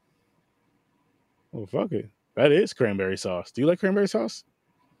 Oh, fuck it. That is cranberry sauce. Do you like cranberry sauce?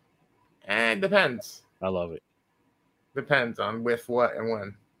 And depends. I love it. Depends on with what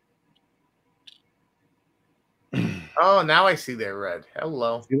and when. Oh, now I see they're red.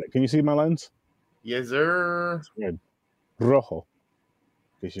 Hello. Can you see my lens? Yes, sir. It's red. Rojo.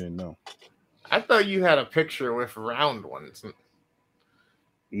 In case you didn't know. I thought you had a picture with round ones.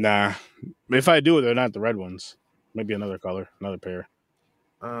 Nah. If I do, they're not the red ones. Maybe another color, another pair.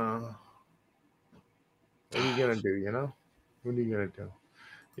 What are you gonna do? You know, what are you gonna do?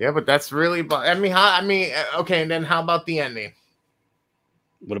 Yeah, but that's really. I mean, okay. And then how about the ending?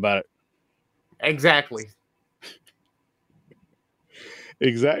 What about it? Exactly.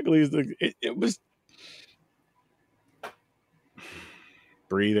 Exactly. It was.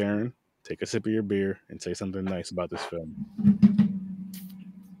 Breathe, Aaron. Take a sip of your beer and say something nice about this film.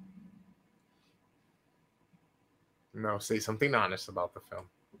 No, say something honest about the film.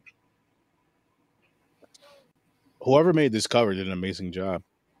 Whoever made this cover did an amazing job.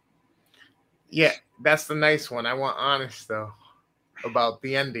 Yeah, that's the nice one. I want honest though about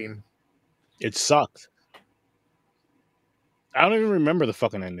the ending. It sucked. I don't even remember the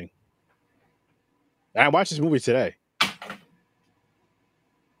fucking ending. I watched this movie today.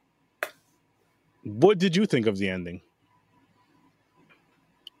 What did you think of the ending?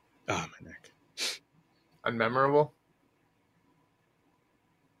 Oh, my neck. Unmemorable.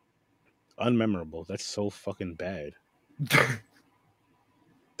 Unmemorable. That's so fucking bad.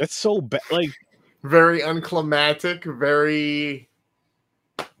 That's so bad. Like, very unclimatic, very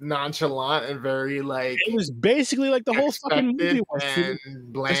nonchalant, and very like. It was basically like the whole fucking movie was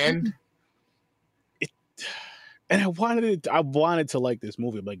and bland. And I wanted to like this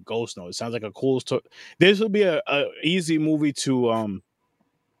movie, like Ghost Note. It sounds like a cool story. This would be a easy movie to an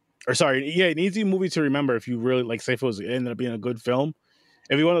easy movie to remember if you really like. Say if it ended up being a good film.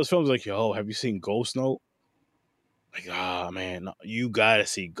 If you're one of those films like, yo, have you seen Ghost Note? Like, man, you gotta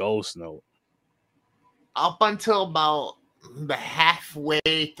see Ghost Note. Up until about the halfway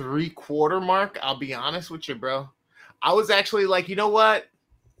 3/4 mark, I'll be honest with you, bro. I was actually like, you know what?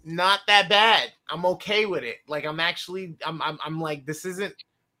 Not that bad. I'm okay with it. Like, I'm like, this isn't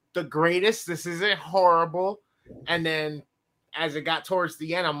the greatest. This isn't horrible. And then as it got towards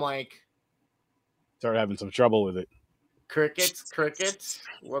the end, I'm like, started having some trouble with it. Crickets.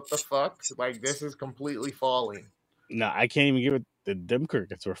 What the fuck? Like, this is completely falling. No, I can't even give it. Them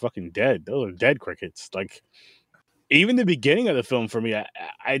crickets were fucking dead. Those are dead crickets. Like, even the beginning of the film for me,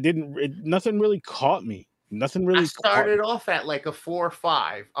 I didn't. Nothing really caught me. Nothing really. I started off at like a 4 or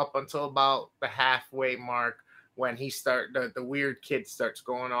 5 up until about the halfway mark when the weird kid starts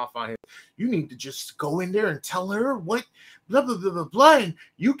going off on him. You need to just go in there and tell her what blah blah blah blah blah. And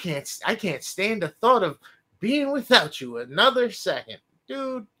I can't stand the thought of being without you another second.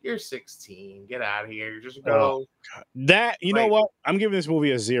 Dude, you're 16. Get out of here. Just go. You know what? I'm giving this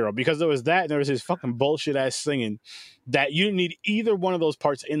movie a 0 because there was that and there was his fucking bullshit ass singing that you didn't need either one of those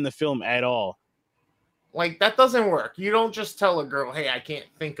parts in the film at all. Like, that doesn't work. You don't just tell a girl, hey, I can't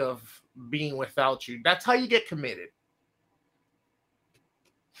think of being without you. That's how you get committed.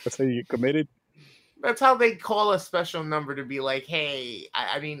 That's how you get committed? That's how they call a special number to be like, hey,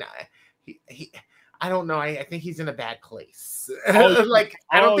 I don't know. I think he's in a bad place. Like,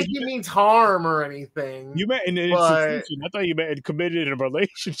 I don't think he means harm or anything. You meant in an institution. I thought you meant committed in a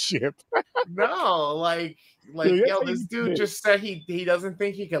relationship. No, like, yo, this dude just said he doesn't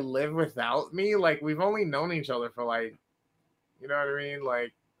think he can live without me. Like, we've only known each other for like, you know what I mean?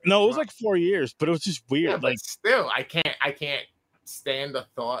 Like, no, it was like 4 years, but it was just weird. Yeah, like, but still, I can't stand the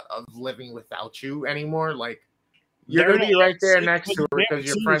thought of living without you anymore. Like, you're gonna be right there next to her because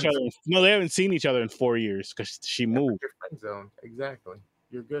you're friends. No, they haven't seen each other in 4 years because she moved. You're friend zone, exactly.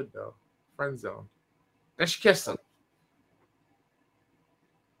 You're good though, friend zone. Then she kissed him.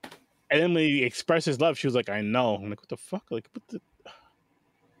 And then when he expressed his love, she was like, I know. I'm like, what the fuck? Like, what the...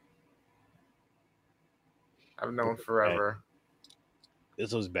 I've known forever.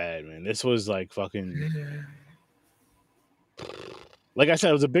 This was bad, man. This was like fucking... Like I said,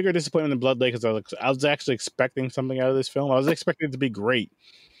 it was a bigger disappointment than Blood Lake because I was actually expecting something out of this film. I was expecting it to be great.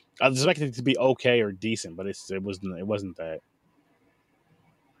 I was expecting it to be okay or decent, but it wasn't that.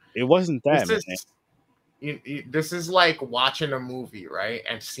 It wasn't that, This man. is this is like watching a movie, right?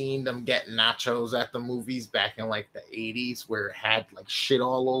 And seeing them get nachos at the movies back in like the 80s where it had like shit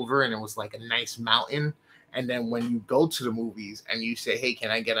all over and it was like a nice mountain. And then when you go to the movies and you say, hey,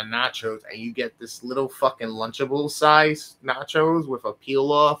 can I get a nachos? And you get this little fucking Lunchable size nachos with a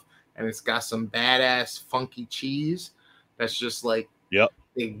peel off and it's got some badass funky cheese. That's just like, Yep.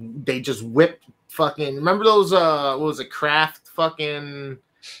 They just whip fucking, remember those, what was it, Kraft fucking,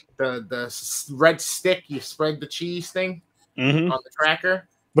 the red stick you spread the cheese thing on the cracker?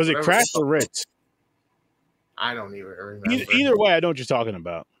 Was it Whatever Kraft the or Ritz? I don't even remember. Either way, I know what you're talking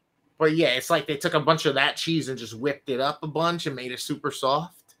about. But yeah, it's like they took a bunch of that cheese and just whipped it up a bunch and made it super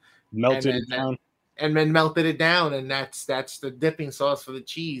soft. Melted it down. And then melted it down, and that's the dipping sauce for the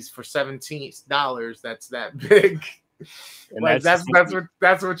cheese for $17. That's that big. And Like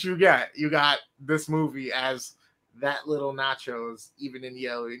that's what you got. You got this movie as that little nachos. Even in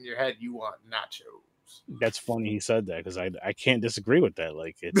your head, you want nachos. That's funny he said that because I can't disagree with that.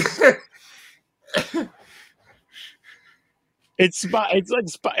 Like it's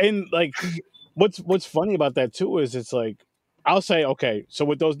and like what's funny about that too is it's like I'll say okay, so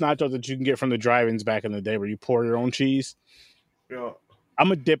with those nachos that you can get from the drive-ins back in the day where you pour your own cheese, Yeah.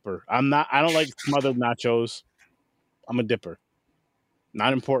 I'm a dipper. I don't like smothered nachos. I'm a dipper.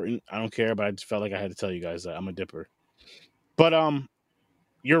 Not important. I don't care, but I just felt like I had to tell you guys that I'm a dipper. But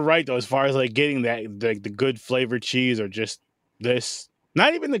you're right though, as far as like getting that the good flavored cheese or just this.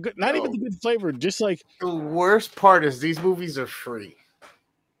 Not even the good flavor, just like the worst part is these movies are free.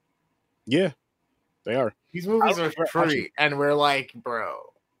 Yeah, they are. These movies are free, and we're like, bro.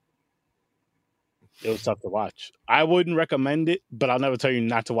 It was tough to watch. I wouldn't recommend it, but I'll never tell you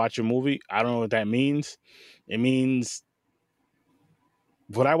not to watch a movie. I don't know what that means. It means,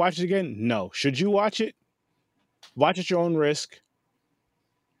 would I watch it again? No. Should you watch it? Watch at your own risk.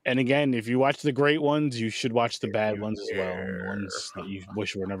 And again, if you watch the great ones, you should watch the bad ones as well. The ones that you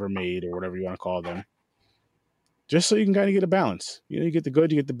wish were never made or whatever you want to call them. Just so you can kind of get a balance. You know, you get the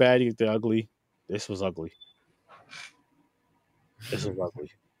good, you get the bad, you get the ugly. This was ugly. This was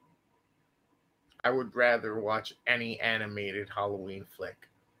ugly. I would rather watch any animated Halloween flick.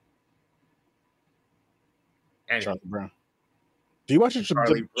 Charlie Brown. Do you watch the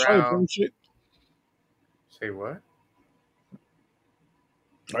Charlie Brown shit? Say what?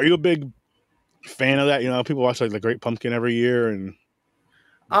 Are you a big fan of that? You know, people watch like The Great Pumpkin every year, and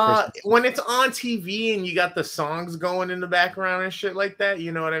when it's on TV and you got the songs going in the background and shit like that,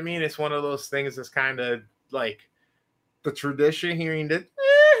 you know what I mean? It's one of those things that's kind of like the tradition. Hearing that,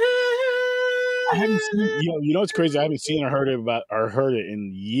 I haven't seen. You know, it's crazy. I haven't seen or heard it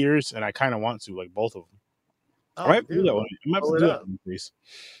in years, and I kind of want to, like both of them. Oh, I might do that one. I might do that one, please.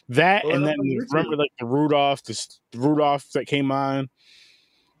 That and then remember like the Rudolph that came on.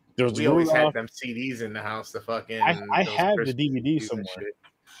 We always had them CDs in the house. The fucking I have the DVD somewhere.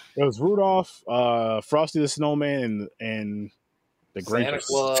 There was Rudolph, Frosty the Snowman, and the Santa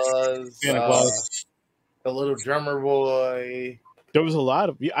Claus, the Little Drummer Boy. There was a lot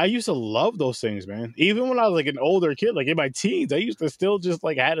of. I used to love those things, man. Even when I was like an older kid, like in my teens, I used to still just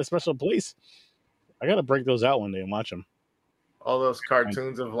like had a special place. I gotta break those out one day and watch them. All those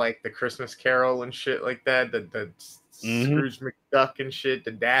cartoons of like the Christmas Carol and shit like that. The Scrooge McDuck and shit.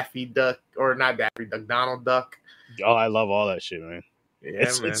 The Daffy Duck, or not Daffy Duck, Donald Duck. Oh, I love all that shit, man. Yeah,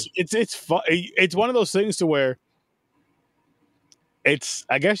 it's fun. It's one of those things to where it's.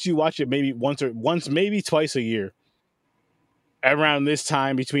 I guess you watch it maybe once, maybe twice a year. Around this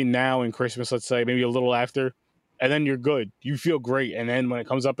time between now and Christmas, let's say, maybe a little after, and then you're good. You feel great, and then when it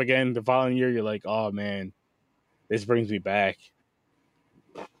comes up again the following year, you're like, "Oh man, this brings me back."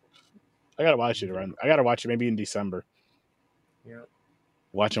 I gotta watch it around. I gotta watch it maybe in December. Yeah,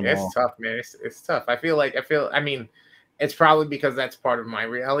 watch them. It's tough, man. It's tough. I mean, it's probably because that's part of my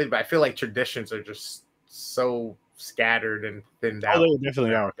reality, but I feel like traditions are just so scattered and thinned out. They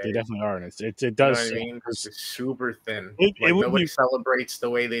definitely are. They definitely are, and it does. You know what I mean? It's super thin. Nobody celebrates the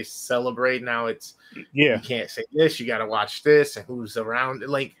way they celebrate now. It's you can't say this. You got to watch this, and who's around.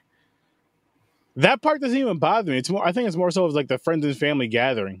 Like that part doesn't even bother me. It's more. I think it's more so of like the friends and family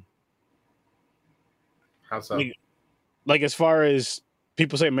gathering. How so? Like as far as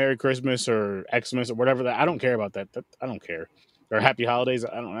people say Merry Christmas or Xmas or whatever, that I don't care about that. I don't care. Or Happy Holidays.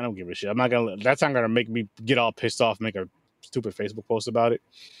 I don't give a shit. I'm not gonna. That's not gonna make me get all pissed off, make a stupid Facebook post about it.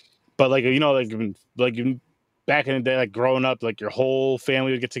 But like back in the day, like growing up, like your whole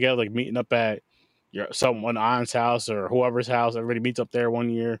family would get together, like meeting up at someone aunt's house or whoever's house. Everybody meets up there one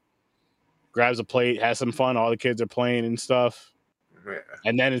year, grabs a plate, has some fun. All the kids are playing and stuff. Yeah.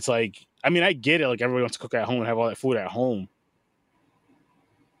 And then it's like, I mean, I get it. Like everybody wants to cook at home and have all that food at home.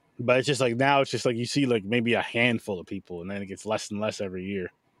 But it's just like now it's just like you see like maybe a handful of people, and then it gets less and less every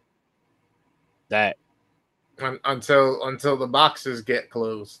year. That Until the boxes get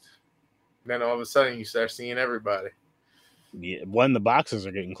closed. Then all of a sudden you start seeing everybody. yeah, when the boxes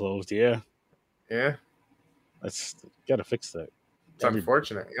are getting closed, yeah. Yeah. That's gotta fix that. It's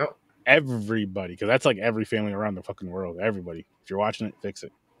unfortunate. Yep. Everybody, because that's like every family around the fucking world. Everybody, if you're watching it, fix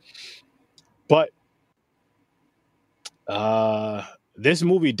it. But this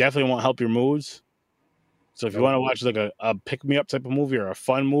movie definitely won't help your moods. So if you want to watch like a pick me up type of movie or a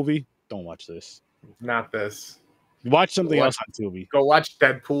fun movie, don't watch this. Not this. Watch something else on Tubi. Go watch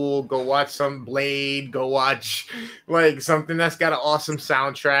Deadpool. Go watch some Blade. Go watch like something that's got an awesome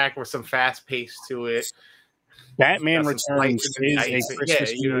soundtrack with some fast pace to it. Batman Returns is a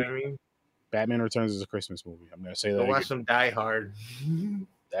Christmas you know movie. what I mean? Batman Returns is a Christmas movie. I'm going to say that. Go again. watch some Die Hard.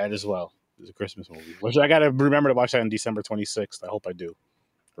 That as well is a Christmas movie. Which I got to remember to watch that on December 26th. I hope I do.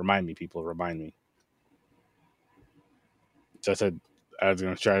 Remind me, people. Remind me. So I said I was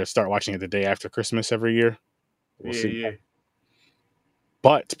going to try to start watching it the day after Christmas every year. We'll see. Yeah.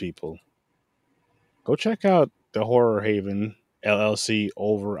 But, people, go check out the Horror Haven LLC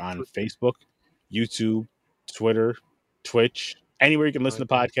over on Facebook, YouTube, Twitter, Twitch, anywhere you can listen to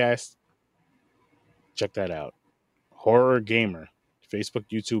podcasts. Check that out. Horror Gamer, Facebook,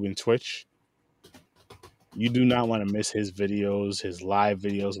 YouTube, and Twitch. You do not want to miss his videos, his live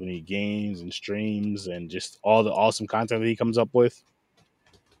videos when he games and streams and just all the awesome content that he comes up with.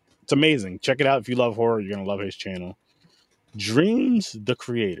 It's amazing. Check it out. If you love horror, you're going to love his channel. Dreams the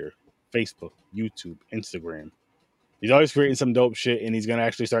Creator, Facebook, YouTube, Instagram. He's always creating some dope shit, and he's going to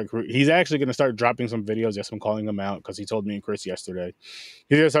actually start dropping some videos. Yes, I'm calling him out because he told me and Chris yesterday.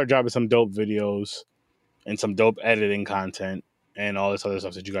 He's going to start dropping some dope videos and some dope editing content and all this other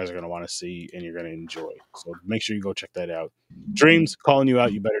stuff that you guys are going to want to see and you're going to enjoy. So make sure you go check that out. Dreams, calling you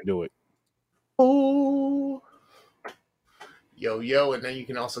out. You better do it. Oh. Yo, and then you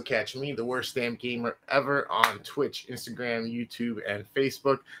can also catch me, the worst damn gamer ever, on Twitch, Instagram, YouTube, and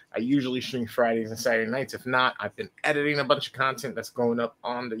Facebook. I usually stream Fridays and Saturday nights. If not, I've been editing a bunch of content that's going up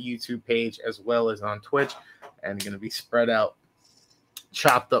on the YouTube page as well as on Twitch, and going to be spread out,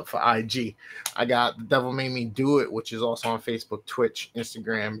 chopped up for IG. I got The Devil Made Me Do It, which is also on Facebook, Twitch,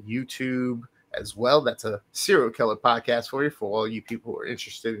 Instagram, YouTube as well. That's a serial killer podcast for you, for all you people who are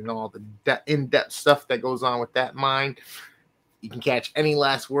interested in all the in-depth stuff that goes on with that mind. You can catch Any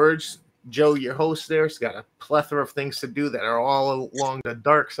Last Words. Joe, your host there, has got a plethora of things to do that are all along the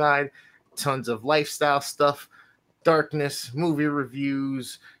dark side. Tons of lifestyle stuff, darkness, movie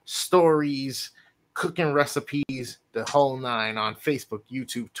reviews, stories, cooking recipes, the whole nine on Facebook,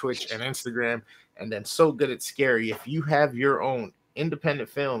 YouTube, Twitch, and Instagram. And then So Good It's Scary. If you have your own independent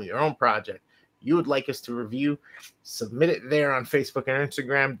film, your own project, you would like us to review, submit it there on Facebook and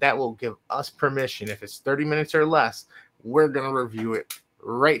Instagram. That will give us permission. If it's 30 minutes or less, we're going to review it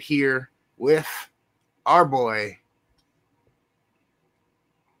right here with our boy,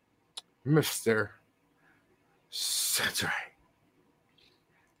 Mr. Sturdy.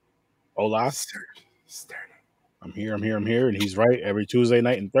 Hola. Sturdy. I'm here, and he's right. Every Tuesday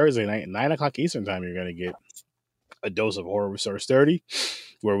night and Thursday night at 9 o'clock Eastern time, you're going to get a dose of horror with Sir Sturdy,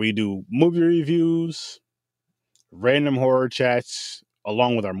 where we do movie reviews, random horror chats,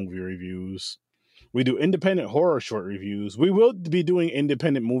 along with our movie reviews. We do independent horror short reviews. We will be doing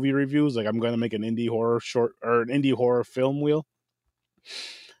independent movie reviews. Like I'm going to make an indie horror short or an indie horror film wheel.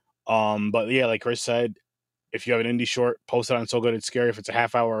 But yeah, like Chris said, if you have an indie short, post it on So Good It's Scary. If it's a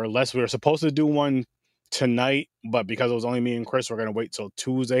half hour or less, we were supposed to do one tonight, but because it was only me and Chris, we're going to wait till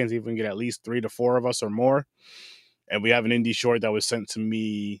Tuesday and see if we can get at least 3 to 4 of us or more. And we have an indie short that was sent to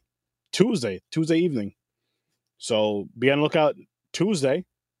me Tuesday evening. So be on the lookout Tuesday,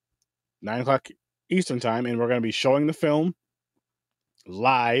 9 o'clock Eastern time, and we're going to be showing the film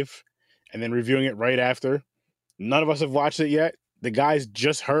live and then reviewing it right after. None of us have watched it yet. The guys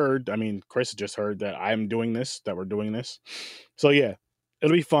just heard, Chris just heard that we're doing this. So yeah,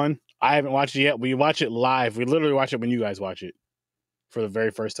 it'll be fun. I haven't watched it yet. We watch it live. We literally watch it when you guys watch it for the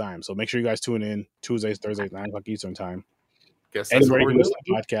very first time. So make sure you guys tune in Tuesdays, Thursdays, 9 o'clock Eastern time. Anywhere you can listen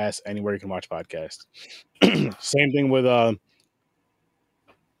to podcasts, anywhere you can watch podcasts. Same thing with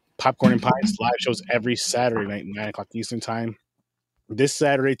Popcorn and Pints live shows every Saturday night, 9 o'clock Eastern time. This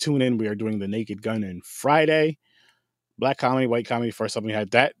Saturday, tune in. We are doing The Naked Gun, and Friday, Black Comedy, White Comedy. First time we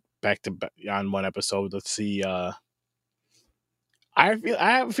had that back to back on one episode. Let's see. I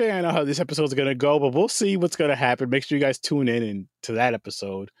I have a feeling I know how this episode's gonna go, but we'll see what's gonna happen. Make sure you guys tune in to that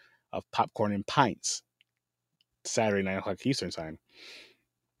episode of Popcorn and Pints, Saturday 9:00 Eastern time.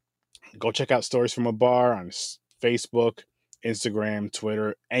 Go check out Stories from a Bar on Facebook, Instagram,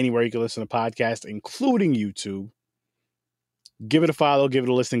 Twitter, anywhere you can listen to podcasts, including YouTube. Give it a follow, give it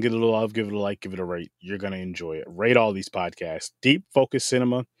a listen, give it a love, give it a like, give it a rate. You're going to enjoy it. Rate all these podcasts. Deep Focus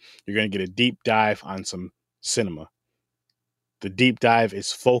Cinema. You're going to get a deep dive on some cinema. The deep dive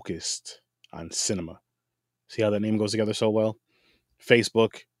is focused on cinema. See how that name goes together so well?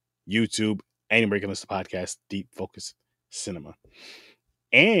 Facebook, YouTube, anywhere you can listen to podcasts, Deep Focus Cinema.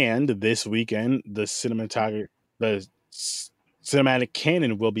 And this weekend, the Cinematic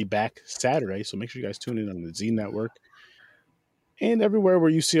Canon will be back Saturday. So make sure you guys tune in on the Z Network and everywhere where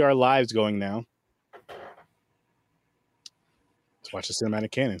you see our lives going now. Let's watch the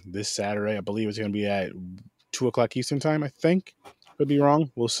Cinematic Canon this Saturday. I believe it's going to be at 2:00 Eastern time, I think. Could be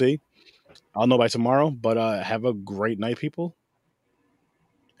wrong. We'll see. I'll know by tomorrow. But have a great night, people.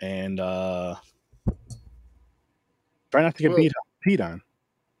 And try not to get peed on.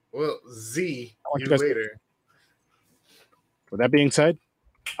 Well, Z, you guys later. With that being said,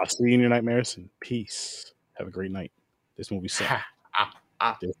 I'll see you in your nightmares and peace. Have a great night. This movie sucked.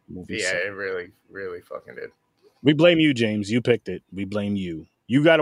 This movie sucked. It really, really fucking did. We blame you, James. You picked it. We blame you. You got